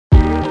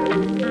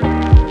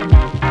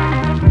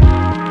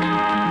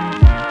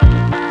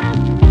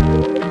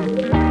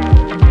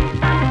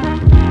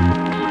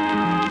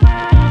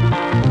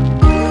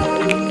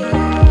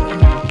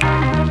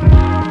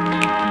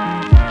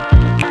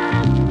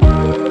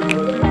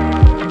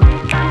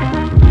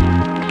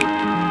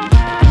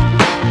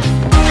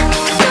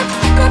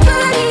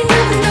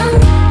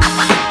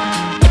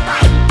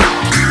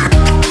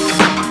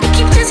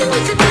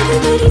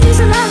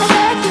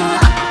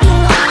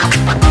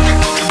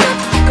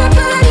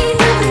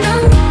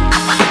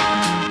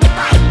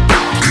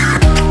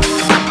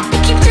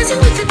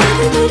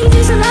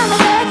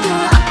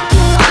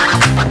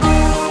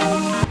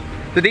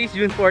Today is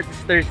June 4th, it's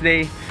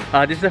Thursday.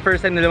 This is the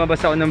first time na lumabas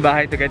ako ng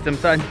bahay to get some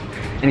sun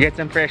and get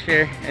some fresh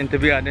air. And to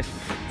be honest,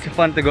 it's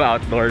fun to go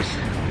outdoors.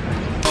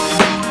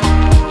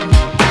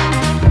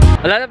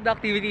 A lot of the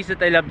activities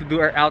that I love to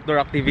do are outdoor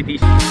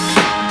activities.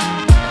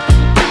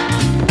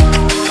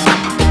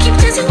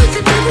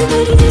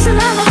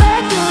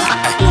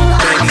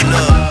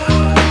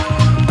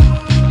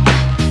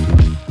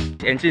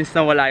 And since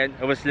nawala yun,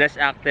 I was less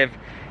active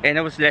and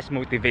I was less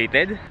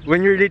motivated.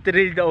 When you're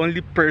literally the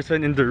only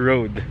person in the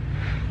road.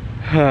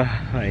 Oh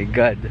my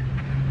god.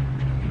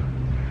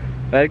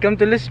 Welcome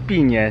to Las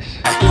Piñas.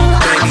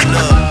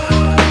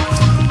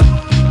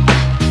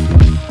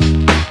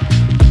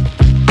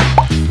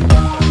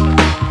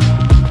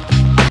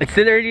 It's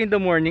still early in the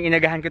morning.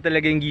 Inagahan ko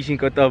talaga yung gising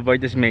ko to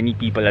avoid as many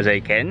people as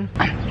I can.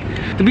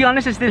 To be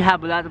honest, I still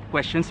have a lot of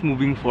questions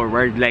moving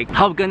forward. Like,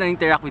 how gonna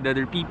interact with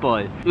other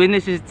people? When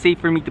is it safe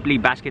for me to play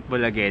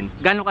basketball again?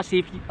 Gano'n ka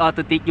safe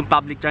to take yung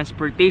public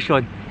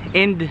transportation?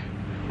 And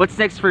what's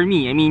next for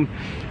me? I mean,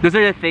 those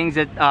are the things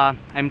that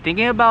I'm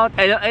thinking about.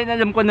 And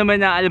alam ko naman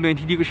na, alam mo yun,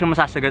 hindi ko siya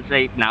masasagot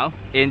right now.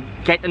 And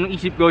kahit anong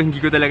isip ko,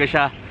 hindi ko talaga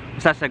siya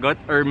masasagot.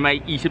 Or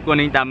may isip ko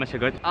na yung tamang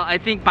sagot. I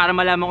think para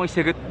malaman ko yung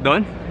sagot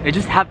doon, I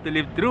just have to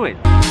live through it.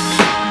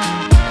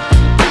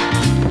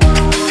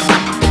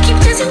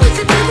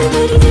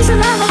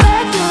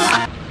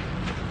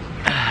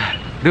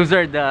 Those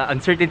are the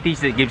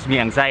uncertainties that gives me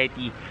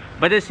anxiety,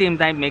 but at the same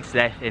time makes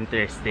life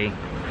interesting.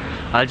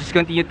 I'll just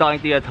continue talking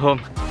to you at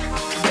home.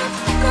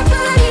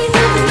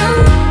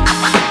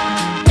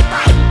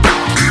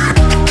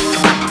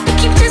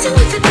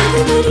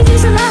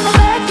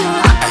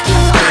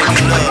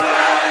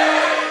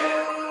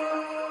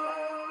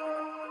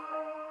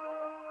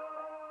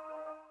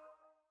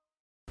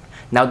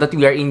 Now that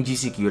we are in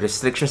GCQ,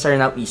 restrictions are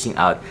now easing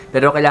out.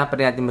 Pero kailangan pa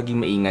rin natin maging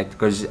maingat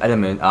because, alam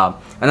mo yun,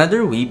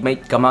 another wave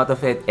might come out of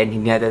it and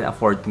hindi natin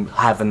afford to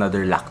have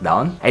another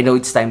lockdown. I know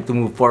it's time to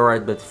move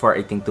forward, but before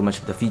I think too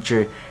much of the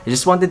future, I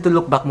just wanted to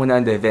look back muna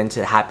on the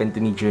events that happened to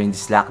me during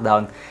this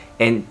lockdown.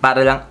 And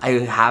para lang,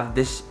 I have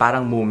this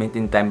parang moment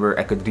in time where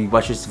I could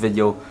rewatch this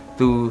video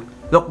to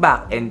look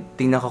back and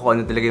tingnan ko kung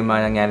ano talaga yung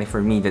mga nangyari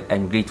for me that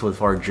I'm grateful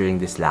for during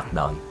this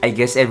lockdown. I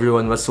guess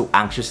everyone was so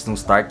anxious to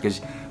start because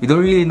we don't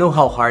really know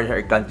how hard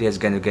our country is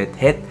gonna get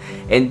hit.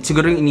 And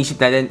siguro yung inisip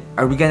natin,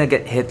 are we gonna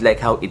get hit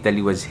like how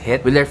Italy was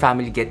hit? Will our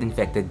family get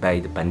infected by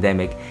the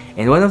pandemic?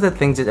 And one of the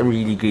things that I'm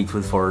really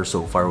grateful for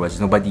so far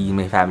was nobody in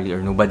my family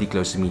or nobody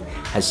close to me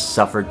has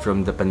suffered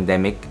from the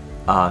pandemic.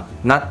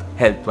 Not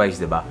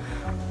health-wise, diba?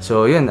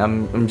 So yun,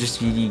 I'm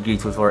just really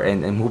grateful for,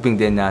 and I'm hoping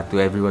din to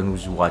everyone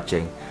who's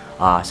watching,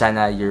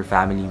 sana your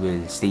family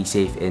will stay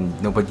safe and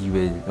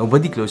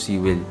nobody close to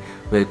you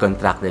will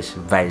contract this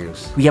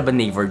virus. We have a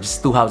neighbor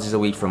just 2 houses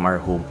away from our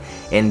home,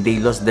 and they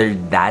lost their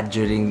dad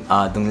during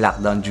the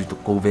lockdown due to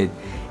COVID.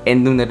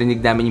 And nung narinig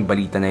namin yung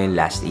balita na yun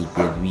last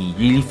April, we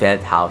really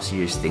felt how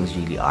serious things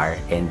really are.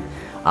 And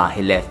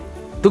he left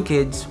 2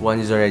 kids,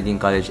 one is already in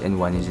college and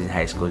one is in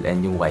high school,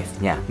 and yung wife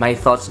niya. My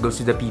thoughts goes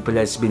to the people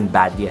that's been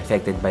badly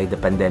affected by the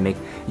pandemic.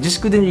 You just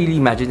couldn't really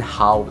imagine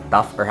how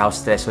tough or how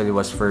stressful it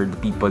was for the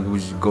people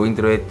who's going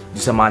through it.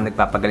 Yung sa mga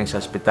nagpapagaling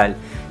sa hospital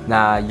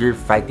na you're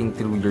fighting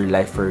through your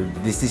life for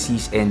this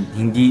disease and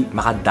hindi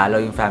makadalaw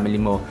yung family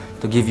mo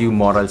to give you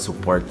moral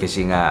support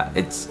kasi nga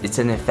it's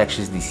an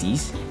infectious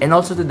disease. And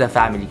also to the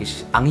family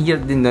kasi ang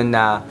hirap din nun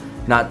na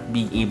not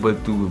being able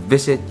to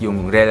visit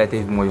yung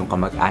relative mo, yung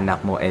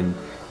kamag-anak mo, and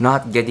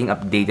not getting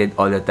updated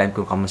all the time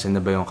kung kamusta na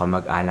ba yung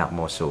kamag-anak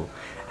mo. So,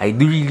 I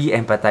do really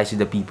empathize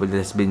with the people that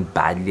has been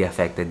badly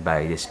affected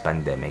by this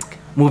pandemic.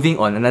 Moving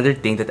on, another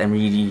thing that I'm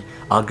really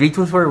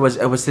grateful for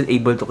was I was still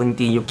able to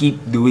keep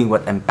doing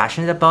what I'm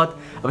passionate about.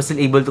 I was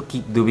still able to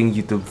keep doing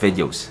YouTube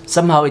videos.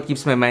 Somehow, it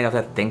keeps my mind off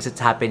the things that's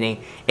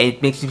happening, and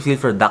it makes me feel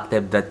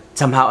productive that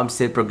somehow I'm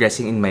still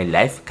progressing in my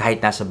life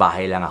kahit nasa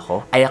bahay lang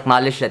ako. I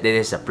acknowledge that it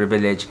is a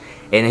privilege,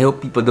 and I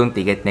hope people don't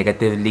take it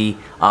negatively.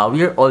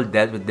 We are all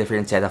dealt with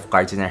different set of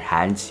cards in our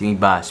hands. Yung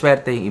iba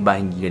swerte, yung iba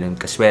hindi ganun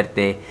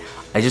kaswerte.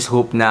 I just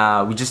hope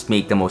na we just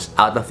make the most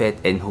out of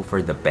it and hope for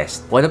the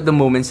best. One of the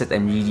moments that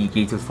I'm really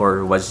grateful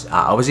for was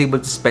I was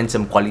able to spend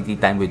some quality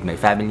time with my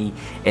family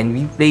and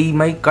we play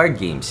my card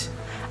games.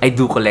 I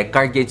do collect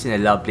card games and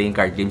I love playing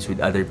card games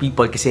with other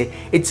people kasi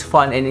it's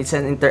fun and it's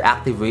an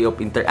interactive way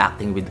of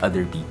interacting with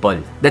other people.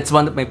 That's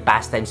one of my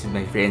pastimes with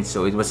my friends,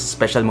 so it was a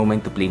special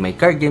moment to play my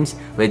card games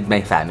with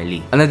my family.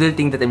 Another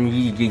thing that I'm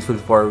really grateful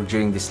for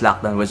during this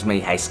lockdown was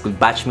my high school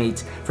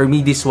batchmates. For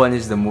me, this one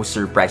is the most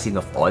surprising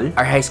of all.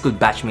 Our high school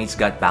batchmates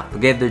got back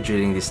together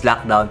during this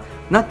lockdown.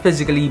 Not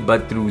physically,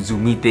 but through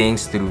Zoom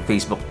meetings, through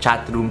Facebook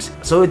chat rooms,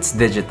 so it's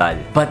digital.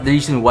 But the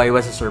reason why it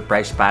was a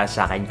surprise para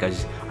sa akin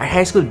because our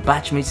high school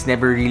batchmates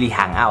never really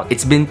hang out.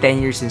 It's been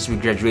 10 years since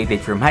we graduated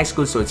from high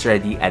school, so it's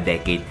already a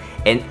decade.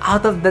 And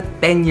out of the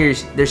 10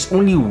 years, there's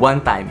only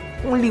one time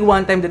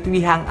that we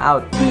hang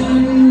out.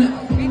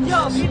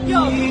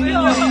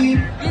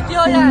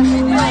 Video yan,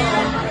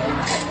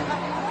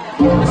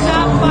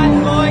 Usapan,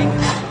 boy!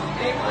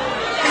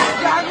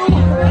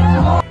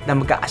 Na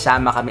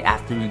magkakasama kami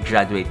after we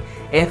graduate.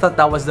 And I thought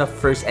that was the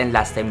first and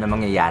last time na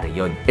mangyayari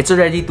yun. It's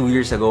already 2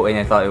 years ago and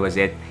I thought it was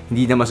it.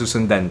 Hindi na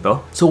masusundan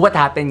to. So what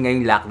happened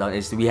ngayong lockdown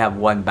is we have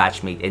one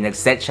batchmate and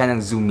nag-set siya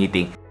ng Zoom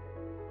meeting.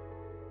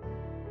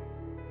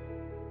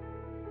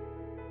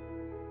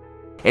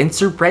 And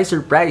surprise,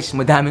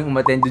 madaming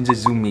umattend dun sa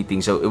Zoom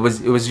meeting. So it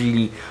was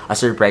really a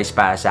surprise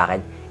para sa akin.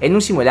 And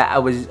nung simula,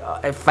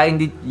 I find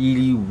it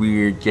really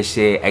weird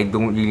kasi I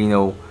don't really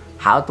know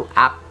how to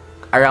act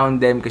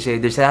around them kasi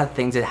there's a lot of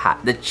things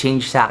that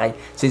changed sa akin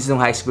since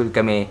nung high school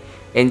kami.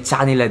 And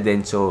sa kanila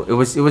din. So, it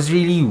was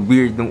really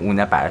weird nung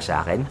una para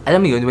sa akin.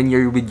 Alam mo yun, when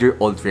you're with your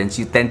old friends,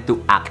 you tend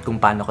to act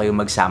kung paano kayo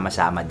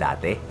magsama-sama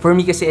dati. For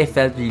me kasi, I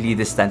felt really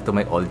distant to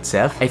my old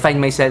self. I find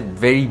myself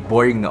very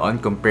boring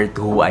noon compared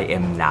to who I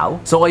am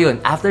now. So,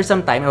 ayun, after some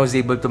time, I was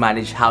able to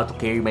manage how to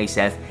carry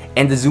myself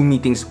and the Zoom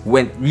meetings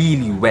went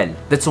really well.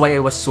 That's why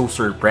I was so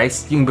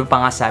surprised. Yung iba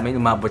pa nga sa amin,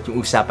 umabot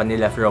yung usapan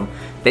nila from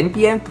 10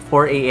 p.m. to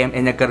 4 a.m.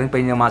 and nagkaroon pa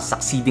rin ng mga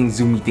succeeding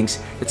Zoom meetings.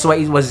 That's why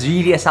it was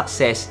really a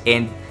success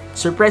and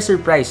surprise,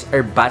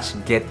 our batch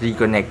get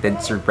reconnected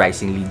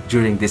surprisingly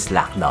during this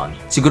lockdown.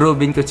 Siguro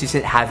been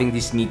consistent having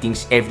these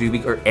meetings every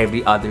week or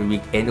every other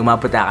week and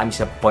umabot na kami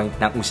sa point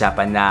ng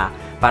usapan na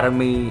parang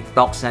may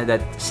talks na that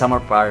some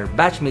of our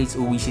batchmates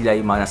uwi sila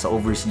yung mga nasa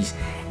overseas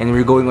and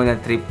we're going on a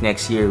trip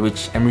next year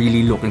which I'm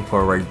really looking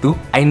forward to.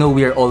 I know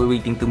we are all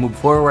waiting to move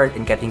forward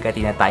and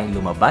kating-kati na tayong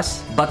lumabas.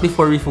 But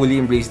before we fully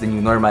embrace the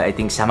new normal, I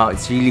think somehow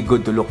it's really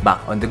good to look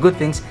back on the good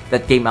things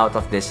that came out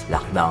of this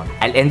lockdown.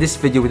 I'll end this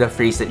video with a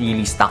phrase that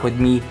really stuck with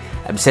me.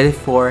 I've said it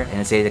before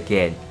and I'll say it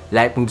again.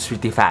 Life moves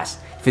pretty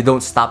fast. If you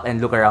don't stop and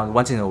look around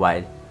once in a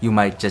while, you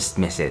might just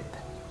miss it.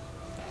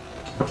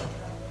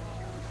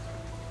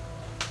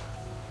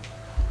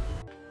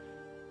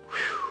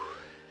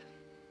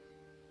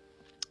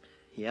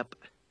 Yep.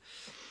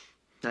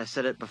 I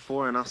said it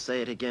before and I'll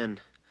say it again.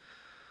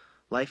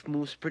 Life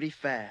moves pretty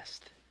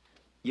fast.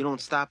 You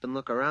don't stop and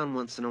look around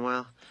once in a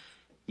while,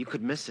 you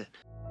could miss it.